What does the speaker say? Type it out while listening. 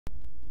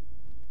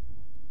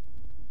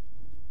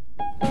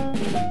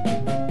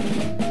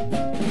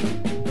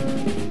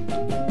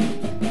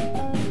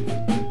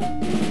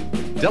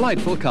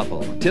Delightful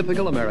couple,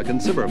 typical American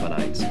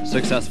suburbanites,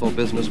 successful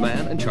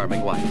businessman and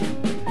charming wife.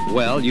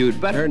 Well, you'd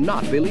better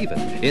not believe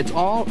it. It's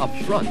all a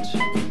front.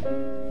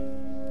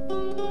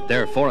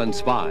 They're foreign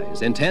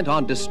spies intent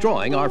on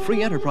destroying our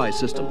free enterprise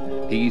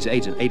system. He's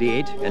Agent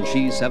 88 and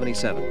she's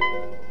 77.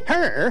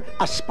 Her,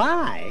 a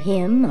spy?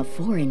 Him, a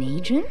foreign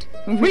agent?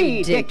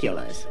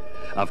 Ridiculous.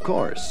 Of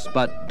course,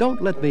 but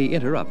don't let me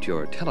interrupt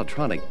your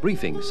teletronic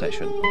briefing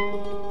session.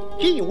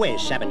 Gee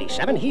whiz,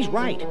 77, he's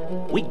right.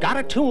 We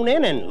gotta tune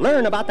in and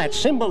learn about that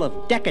symbol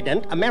of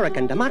decadent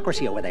American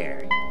democracy over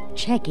there.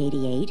 Check,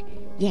 88.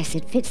 Yes,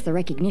 it fits the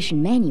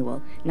recognition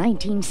manual.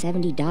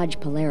 1970 Dodge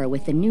Polara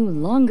with the new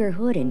longer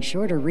hood and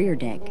shorter rear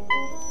deck.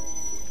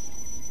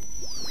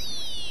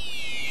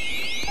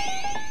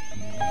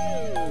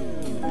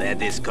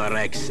 That is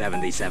correct,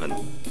 77.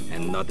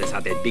 And notice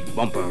how that big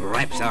bumper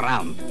wraps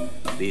around.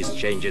 These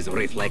changes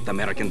reflect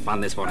American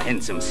fondness for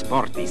handsome,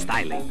 sporty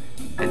styling.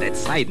 And that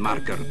side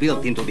marker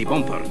built into the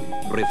bumper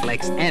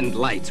reflects end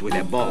lights with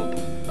a bulb.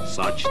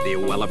 Such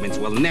developments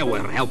will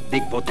never help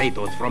dig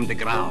potatoes from the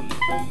ground.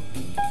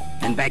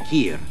 And back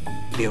here,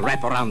 the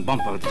wraparound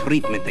bumper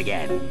treatment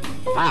again.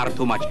 Far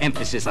too much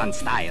emphasis on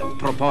style,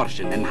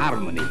 proportion, and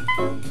harmony.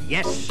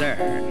 Yes, sir.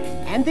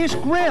 And this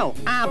grill,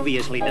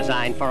 obviously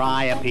designed for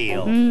eye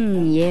appeal.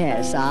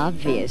 Yes,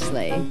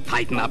 obviously.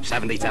 Tighten up,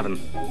 77.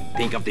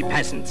 Think of the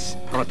peasants.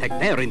 Protect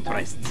their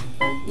interests.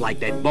 Like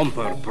that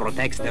bumper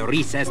protects the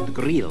recessed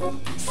grill.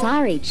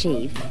 Sorry,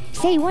 Chief.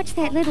 Say, what's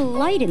that little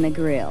light in the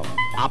grill?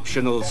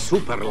 Optional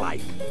super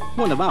light.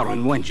 One of our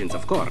inventions,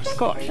 of course.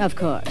 Of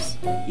course.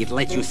 It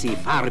lets you see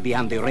far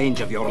beyond the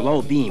range of your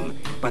low beam,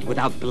 but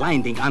without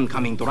blinding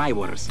oncoming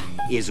drivers.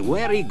 Is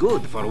very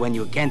good for when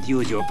you can't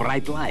use your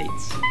bright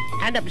lights.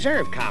 And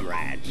observe,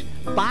 comrades,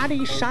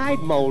 body side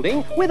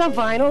molding with a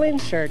vinyl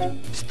insert.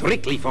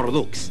 Strictly for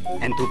looks,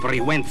 and to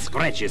prevent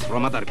scratches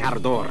from other car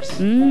doors.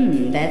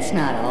 That's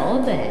not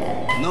all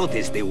bad.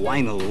 Notice the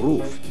vinyl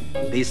roof.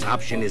 This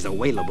option is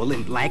available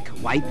in black,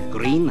 white,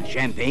 green,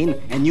 champagne,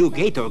 and new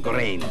gator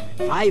grain.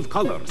 5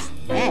 colors.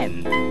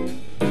 And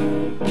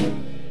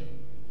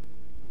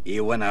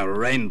even a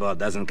rainbow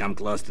doesn't come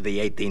close to the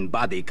 18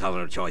 body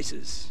color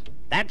choices.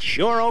 That's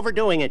sure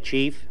overdoing it,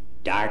 Chief.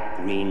 Dark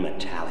green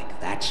metallic,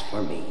 that's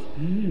for me.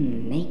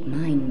 Make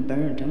mine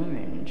burnt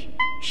orange.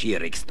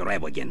 Sheer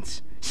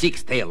extravagance.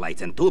 6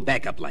 taillights and 2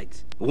 backup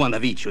lights. One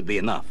of each should be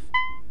enough.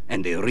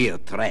 And the rear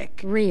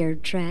track. Rear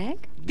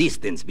track?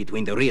 Distance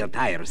between the rear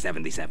tires,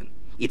 77.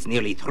 It's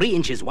nearly 3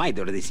 inches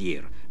wider this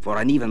year for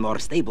an even more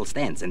stable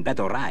stance and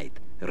better ride.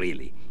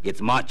 Really,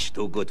 it's much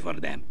too good for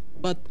them.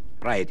 But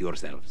try it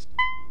yourselves.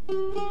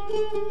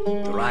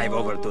 Drive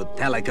over to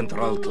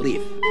Telecontrol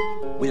Cliff.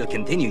 We'll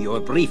continue your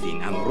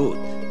briefing en route.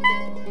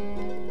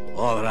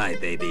 All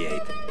right,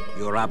 88.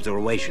 Your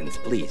observations,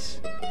 please.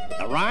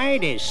 The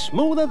ride is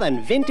smoother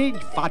than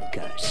vintage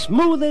vodka.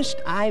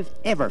 Smoothest I've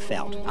ever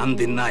felt.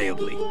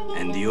 Undeniably.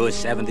 And you,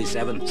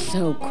 77?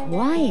 So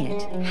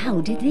quiet.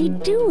 How did they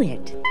do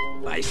it?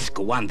 By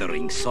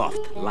squandering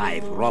soft,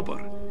 live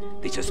rubber.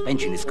 The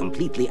suspension is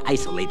completely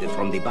isolated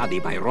from the body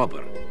by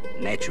rubber.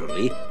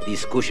 Naturally,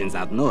 these cushions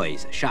out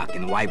noise, shock,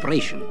 and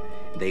vibration.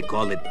 They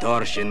call it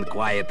torsion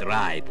quiet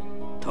ride.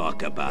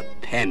 Talk about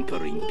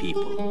pampering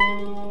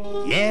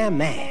people. Yeah,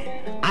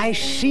 man. I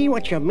see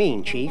what you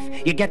mean, Chief.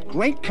 You get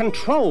great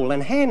control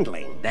and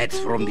handling. That's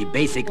from the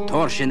basic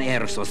torsion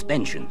air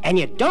suspension. And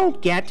you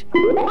don't get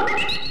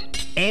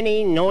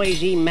any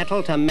noisy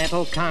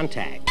metal-to-metal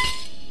contact.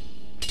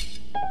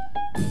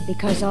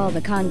 Because all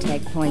the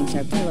contact points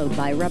are pillowed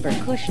by rubber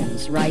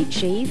cushions, right,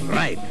 Chief?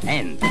 Right,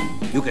 and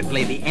you could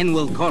play the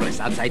annual chorus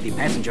outside the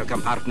passenger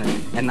compartment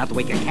and not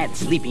wake a cat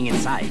sleeping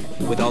inside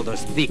with all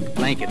those thick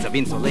blankets of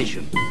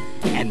insulation.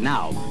 And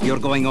now, you're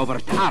going over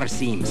tar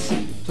seams.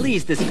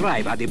 Please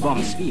describe how the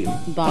bumps feel.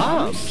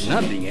 Bumps?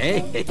 Nothing,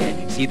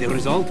 eh? See the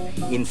result?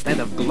 Instead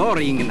of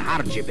glorying in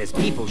hardship as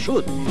people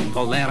should,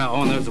 Polara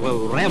owners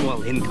will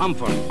revel in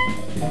comfort.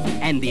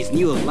 And these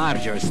new,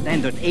 larger,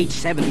 standard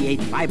H78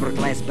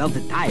 fiberglass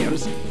belted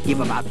tires give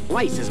about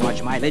twice as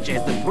much mileage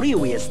as the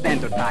previous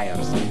standard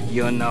tires.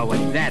 You know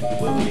what that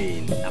will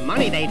mean. The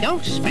money they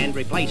don't spend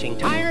replacing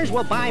tires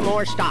will buy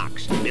more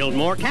stocks, build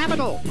more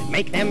capital,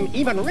 make them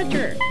even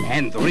richer.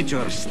 And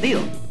richer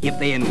still if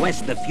they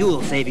invest the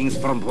fuel savings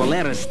from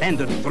Polara's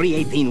standard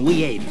 318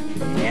 V8.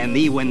 And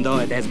even though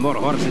it has more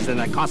horses than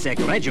a Cossack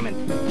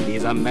regiment,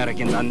 these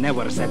Americans are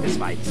never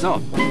satisfied. So,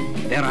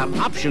 there are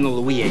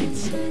optional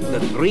V8s. The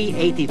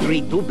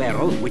 383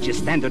 two-barrel, which is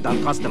standard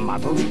on custom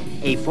models,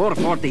 a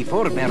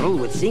 444 barrel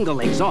with single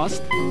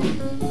exhaust,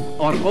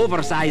 or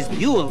oversized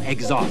dual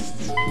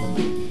exhausts.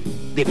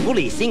 The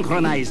fully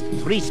synchronized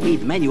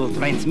 3-speed manual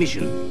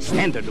transmission,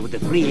 standard with the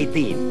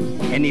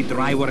 318. Any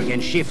driver can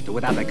shift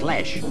without a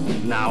clash.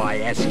 Now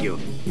I ask you,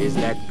 is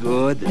that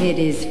good? It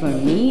is for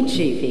me,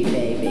 Chiefy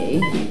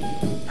baby.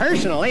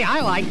 Personally, I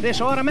like this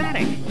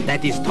automatic.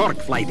 That is torque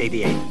flight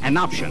 88, an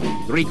option,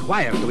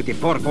 required with the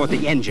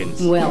 440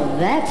 engines. Well,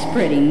 that's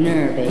pretty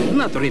nervy.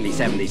 Not really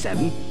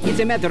 77.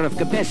 It's a matter of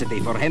capacity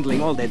for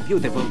handling all that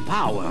beautiful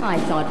power. I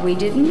thought we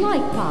didn't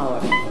like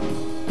power.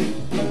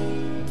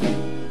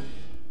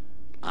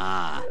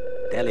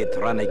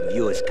 Teletronic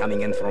view is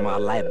coming in from our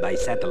lab by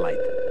satellite.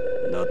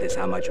 Notice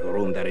how much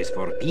room there is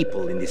for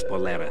people in this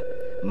Polara.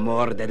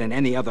 More than in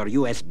any other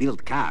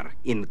U.S.-built car,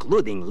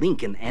 including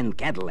Lincoln and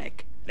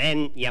Cadillac.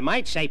 Then you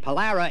might say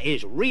Polara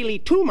is really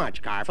too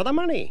much car for the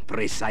money.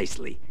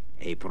 Precisely.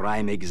 A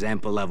prime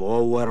example of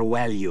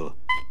overvalue.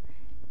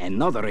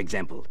 Another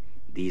example.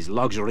 This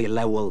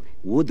luxury-level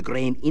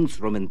wood-grain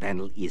instrument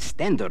panel is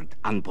standard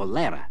on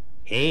Polara.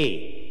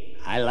 Hey,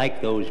 I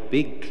like those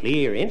big,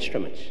 clear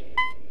instruments.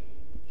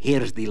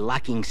 Here's the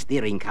locking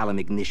steering column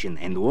ignition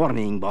and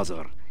warning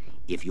buzzer.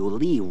 If you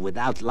leave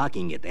without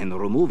locking it and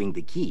removing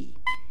the key,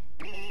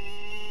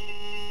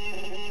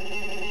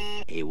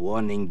 a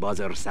warning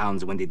buzzer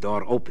sounds when the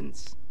door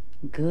opens.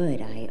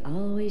 Good, I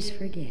always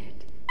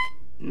forget.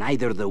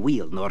 Neither the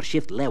wheel nor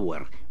shift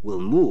lever will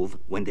move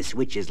when the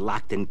switch is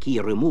locked and key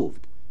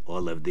removed.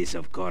 All of this,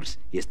 of course,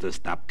 is to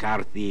stop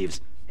car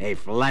thieves. A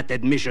flat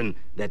admission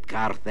that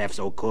car thefts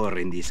occur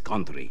in this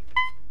country.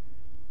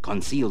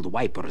 Concealed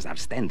wipers are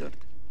standard.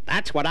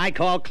 That's what I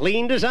call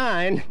clean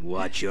design.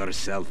 Watch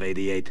yourself,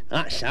 88.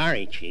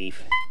 Sorry,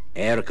 Chief.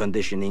 Air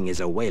conditioning is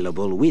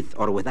available with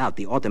or without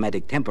the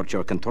automatic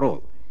temperature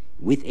control.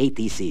 With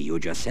ATC, you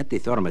just set the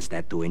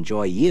thermostat to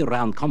enjoy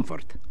year-round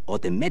comfort,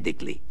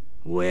 automatically.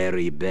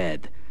 Very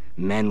bad.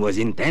 Man was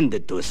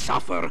intended to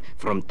suffer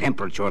from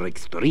temperature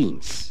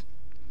extremes.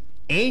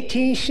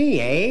 ATC,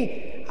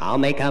 eh? I'll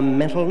make a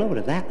mental note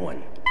of that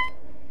one.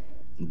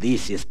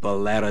 This is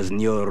Polara's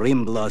new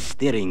rimless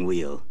steering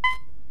wheel.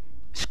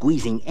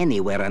 Squeezing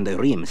anywhere on the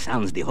rim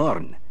sounds the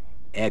horn.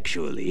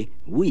 Actually,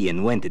 we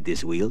invented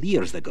this wheel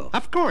years ago.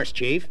 Of course,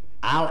 Chief.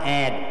 I'll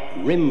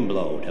add rim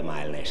blow to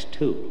my list,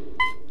 too.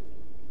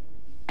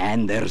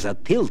 And there's a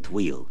tilt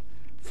wheel.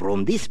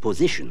 From this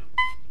position,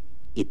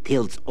 it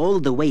tilts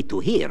all the way to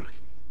here,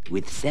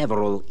 with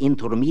several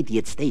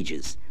intermediate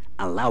stages,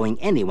 allowing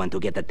anyone to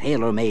get a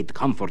tailor-made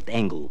comfort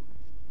angle.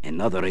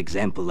 Another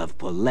example of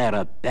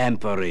Polara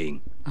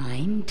pampering.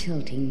 I'm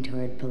tilting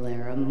toward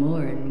Polara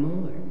more and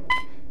more.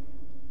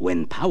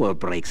 When power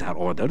brakes are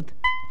ordered,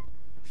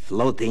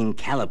 floating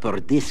caliper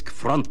disc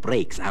front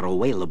brakes are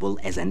available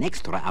as an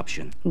extra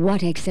option.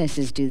 What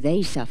excesses do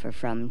they suffer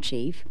from,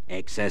 Chief?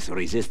 Excess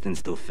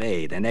resistance to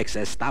fade and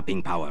excess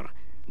stopping power.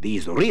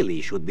 These really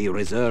should be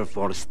reserved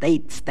for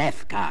state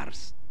staff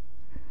cars.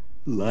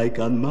 Like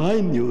on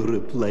my new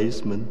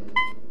replacement.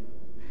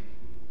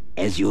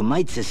 As you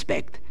might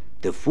suspect,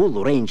 the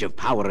full range of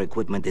power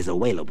equipment is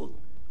available.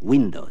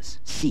 Windows,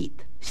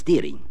 seat,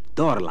 steering,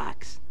 door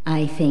locks.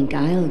 I think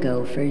I'll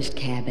go first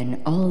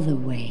cabin all the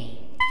way.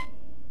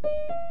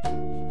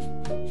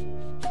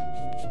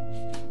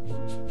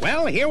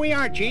 Well, here we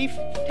are, Chief.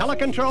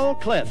 Telecontrol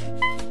Cliff.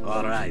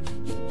 All right.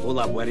 Pull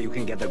up where you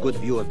can get a good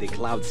view of the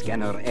cloud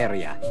scanner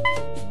area.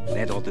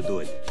 That ought to do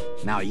it.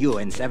 Now you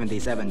and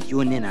 77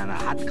 tune in on a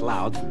hot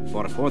cloud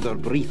for further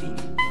briefing.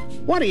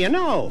 What do you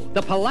know?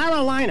 The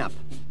Polara lineup.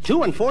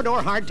 2- and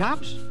 4-door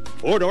hardtops,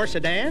 4-door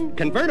sedan,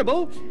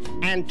 convertible,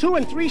 and 2-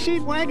 and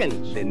 3-seat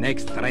wagons. The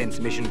next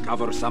transmission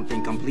covers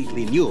something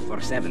completely new for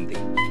 70.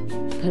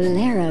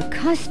 Polara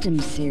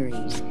Custom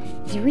Series.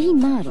 3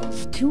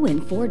 models, 2-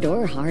 and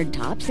 4-door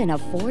hardtops, and a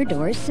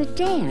 4-door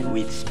sedan.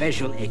 With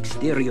special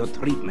exterior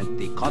treatment,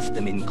 the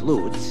custom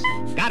includes...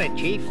 Got it,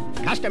 Chief.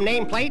 Custom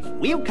nameplate,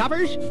 wheel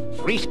covers,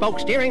 3-spoke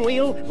steering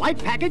wheel, light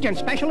package, and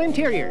special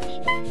interiors.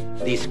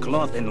 This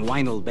cloth and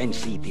vinyl bench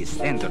seat is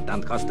standard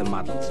on custom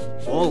models.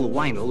 All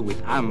vinyl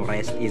with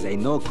armrest is a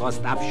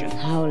no-cost option.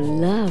 How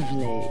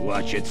lovely.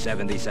 Watch it,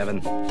 77.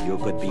 You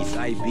could be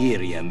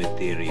Siberia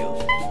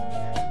material.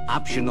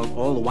 Optional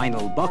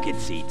all-vinyl bucket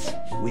seats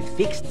with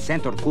fixed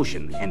center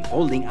cushion and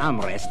folding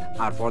armrest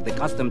are for the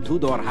custom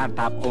 2-door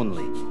hardtop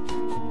only.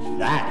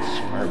 That's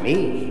for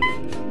me.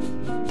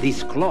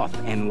 This cloth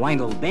and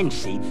vinyl bench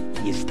seat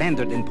is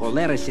standard in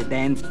Polara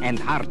sedans and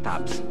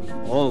hardtops.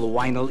 All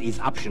vinyl is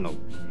optional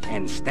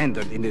and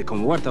standard in the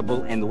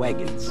convertible and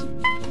wagons.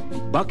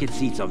 Bucket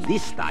seats of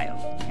this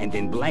style and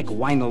in black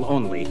vinyl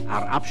only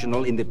are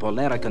optional in the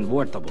Polara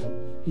convertible.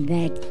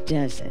 That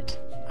does it.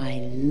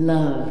 I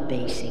love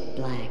basic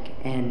black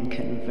and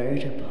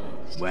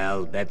convertibles.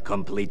 Well, that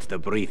completes the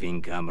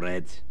briefing,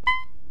 comrades.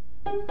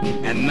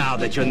 And now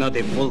that you know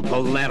the full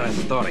Polara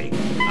story,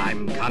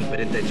 I'm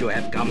confident that you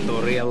have come to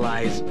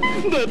realize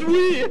that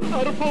we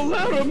are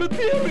Polara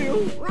material.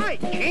 Right,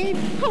 Chief.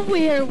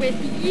 We're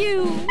with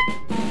you.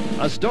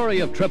 A story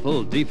of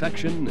triple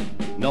defection?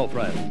 No,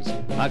 friends.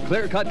 A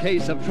clear-cut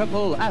case of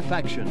triple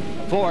affection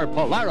for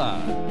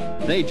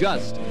Polara. They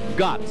just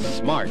got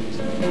smart.